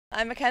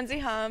I'm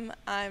Mackenzi Humm.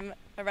 I'm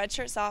a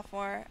redshirt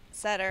sophomore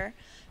setter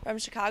from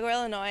Chicago,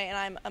 Illinois, and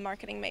I'm a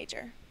marketing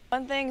major.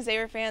 One thing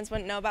Xavier fans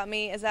wouldn't know about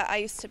me is that I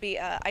used to be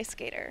an ice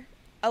skater.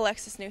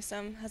 Alexis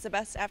Newsom has the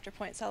best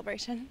after-point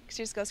celebration.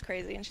 She just goes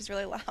crazy and she's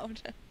really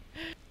loud.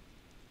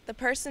 The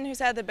person who's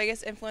had the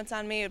biggest influence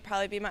on me would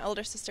probably be my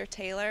older sister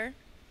Taylor,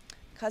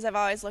 because I've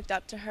always looked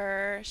up to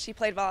her. She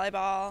played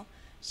volleyball.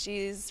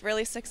 She's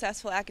really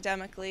successful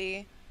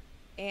academically,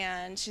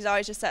 and she's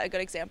always just set a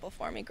good example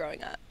for me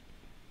growing up.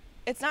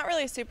 It's not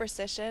really a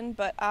superstition,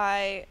 but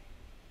I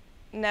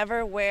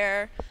never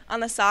wear, on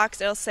the socks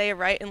it'll say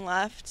right and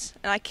left,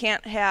 and I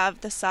can't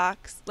have the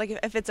socks, like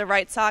if it's a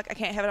right sock, I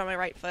can't have it on my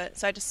right foot,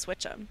 so I just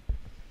switch them.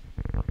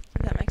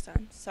 If that makes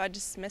sense. So I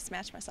just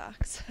mismatch my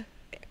socks.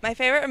 My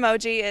favorite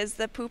emoji is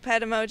the poop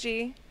head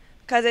emoji,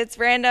 because it's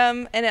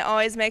random and it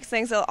always makes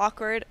things a little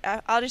awkward.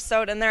 I'll just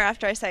throw it in there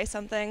after I say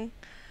something,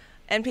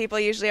 and people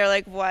usually are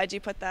like, why'd you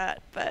put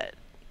that? But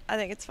I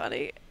think it's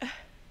funny.